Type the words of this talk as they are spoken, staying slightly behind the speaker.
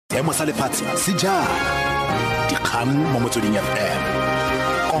seemo sa lefatshe se jang dikgang mo Motsweding FM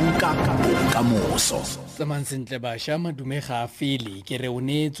konka bokamoso tsamang sentle bašwa madumega a fele ke re o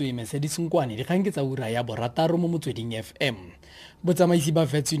neetswe Mercedes Nkoane dikgang ke tsa ura ya borataro mo Motsweding FM. Botsamaisi ba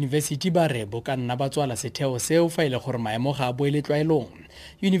Wits University ba re bo ka nna ba tswala setheo seo fa ile gore maemo ga a boele tlwaelong.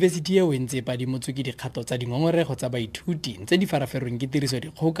 Yunivesithi eo ntse padimotswe ke dikgato tsa dingongorego tsa baithuti ntse di faraferweng ke tiriso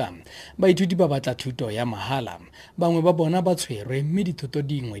dikgoka. Baithuti ba batla thuto ya mahala, bangwe ba bona ba tshwerwe mme dithuto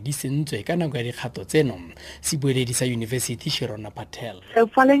dingwe di sentswe ka nako ya dikgato tseno. Sebueledi sa Yunivesithi Shirona Patel. So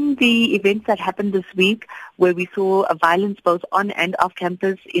following the events that happened this week, where we saw violence both on and off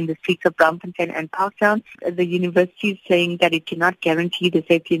campus in the streets of Braamfontein and Parktown, the university is saying that it cannot guarantee the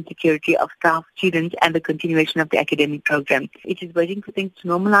safety and security of staff, students, and the continuation of the academic program. It is waiting for things to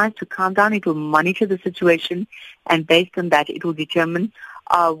normalize, to calm down. It will monitor the situation, and based on that, it will determine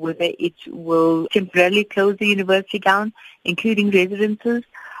whether it will temporarily close the university down, including residences,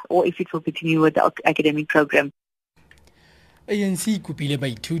 or if it will continue with the academic program. ANC kupile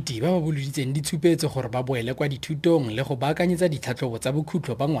baithuti ba ba boloditseng ditshupetso gore ba boele kwa dithutong le go baakanyetsa ditlhatlhobo tsa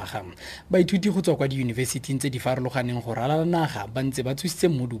bokhutlo ba ngwaga. Baithuti go tswa kwa diyunibesiting tse di farologaneng go ralala naga ba ntse ba tshositse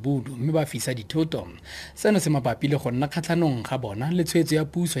mmodubudu mme ba fisa dithuto. Seno se mabapi le go nna kgatlhanong ga bona le tshwetso ya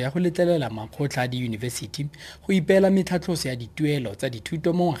puso ya go letlelela makgotla a diyunibesithi go ipeela metlhatlhoso ya dituelo tsa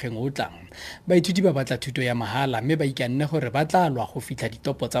dithuto mo ngwageng o tlang. Baithuti ba batla thuto ya mahala mme ba ikanne gore ba tla lwa go fitlha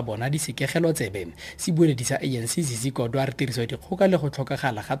ditopo tsa bona di sekegelwa tsebe. Sebueledi sa ANC Zizikodo a re tiriso dikgoka le go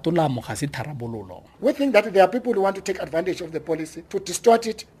tlhokagala ga tolamo ga se tharabololo. We think that there are people who want to take advantage of the policy to distort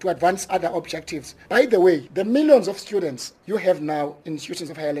it to advance other objectives. By the way, the millions of students you have now in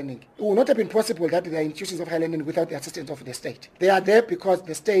institutions of higher learning, it would not have been possible that they are institutions of higher learning without the assistance of the state. They are there because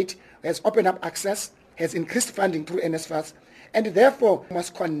the state has opened up access, has increased funding through NSFAS, and therefore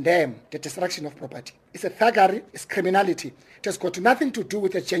must condemn the destruction of property. It's a thuggery, it's criminality. It has got nothing to do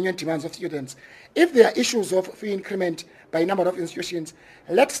with the genuine demands of students. If there are issues of fee increment by a number of institutions,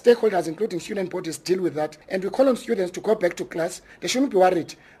 let stakeholders, including student bodies, deal with that. And we call on students to go back to class. They shouldn't be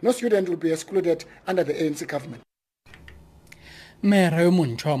worried. No student will be excluded under the ANC government. Mera yo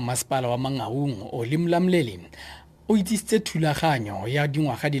montšhwa wa mmasepala wa Mangaung o limlamlele o itsisitse thulaganyo ya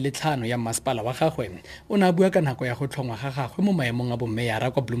dingwaga di le 5 ya mmasepala wa gagwe. O ne a bua ka nako ya go tlhongwa ga gagwe mo maemong a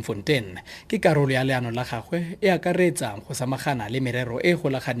bommeyara kwa Bloemfontein. Ke karolo ya leano la gagwe e akaretsa go samagana le merero e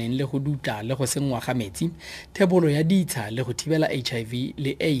golaganeng le go dutla le go sengwa ga metsi, thebolo ya ditsha le go thibela HIV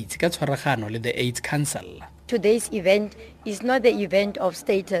le AIDS ka tshwaragano le the AIDS Council. Today's event is not the event of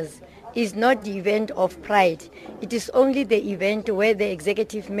status. Is not the event of pride. It is only the event where the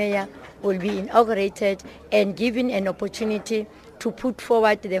executive mayor will be inaugurated and given an opportunity to put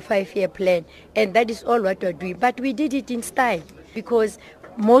forward the 5-year plan. And that is all what we're doing. But we did it in style because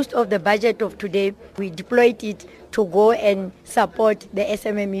most of the budget of today, we deployed it to go and support the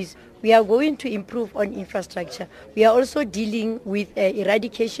SMMEs. We are going to improve on infrastructure. We are also dealing with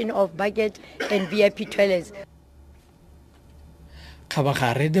eradication of bucket and VIP toilets.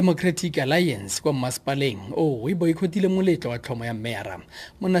 Khabagare Democratic Alliance kwa mmasepaleng e boikotile moletlo wa tlhomo ya mmera.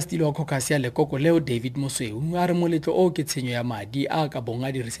 Monastilo wa Caucasia le koko leo David Mosweu a re moletlo o ke tshenyo ya madi a ka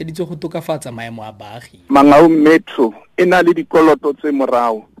bonga diriseditswe go tokafatsa maemo a baagi. Mangaung Metro e na le dikoloto tse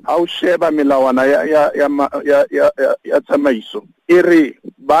morao. Ha o sheba melawana ya tsamaiso e re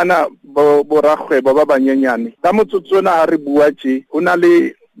bana boragwebo ba banyenyane ka motsotsona a re bua tje o na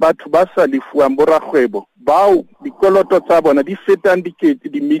le batho ba sa lefuang boragwebo bao dikoloto tsa bona di fetang dikete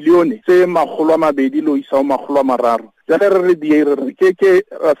di milione tse 200 lo isa o 300. Jale re re ke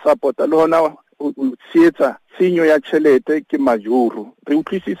ra supporta le hona o tsietsa tshenyo ya tšhelete ke majoro. Re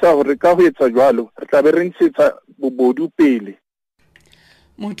utlwisisa gore ka go etsa jwalo re tla be re ntshetsa bobodu pele.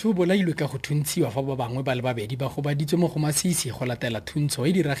 Motho o bolailwe ka go thuntshiwa fa ba bangwe ba le babedi ba go baditswe mo go masisi go latela thuntsho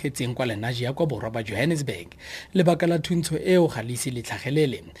e diragetseng kwa Lenasia kwa borwa ba Johannesburg. Lebaka la thuntsho eo ga le ise le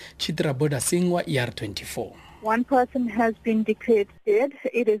tlhagelele. Chitra Boda Singwa ER24. One person has been declared dead.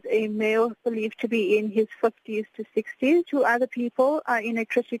 It is a male believed to be in his 50s to 60s. 2 other people are in a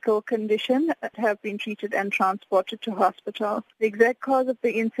critical condition that have been treated and transported to hospital. The exact cause of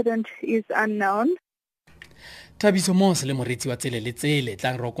the incident is unknown. Thabiso Mose le moretsi wa tsele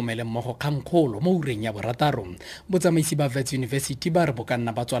tlang rokomele mmogo kgangkgolo mo ureng ya borataro. Botsamaisi ba Wits University ba re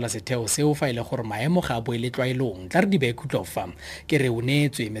bokanna ba tswala setheo seo fa ile gore maemo ga a boele tlwaelong tla re di be khutlofa. Ke re o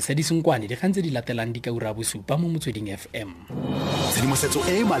neetswe Mercedes Nkoane di gantse di latelang di ka ura bosupa mo Motsweding FM. Tshedimosetso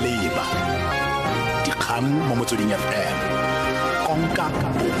e maleba dikgang mo Motsweding FM konka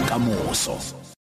bokamoso.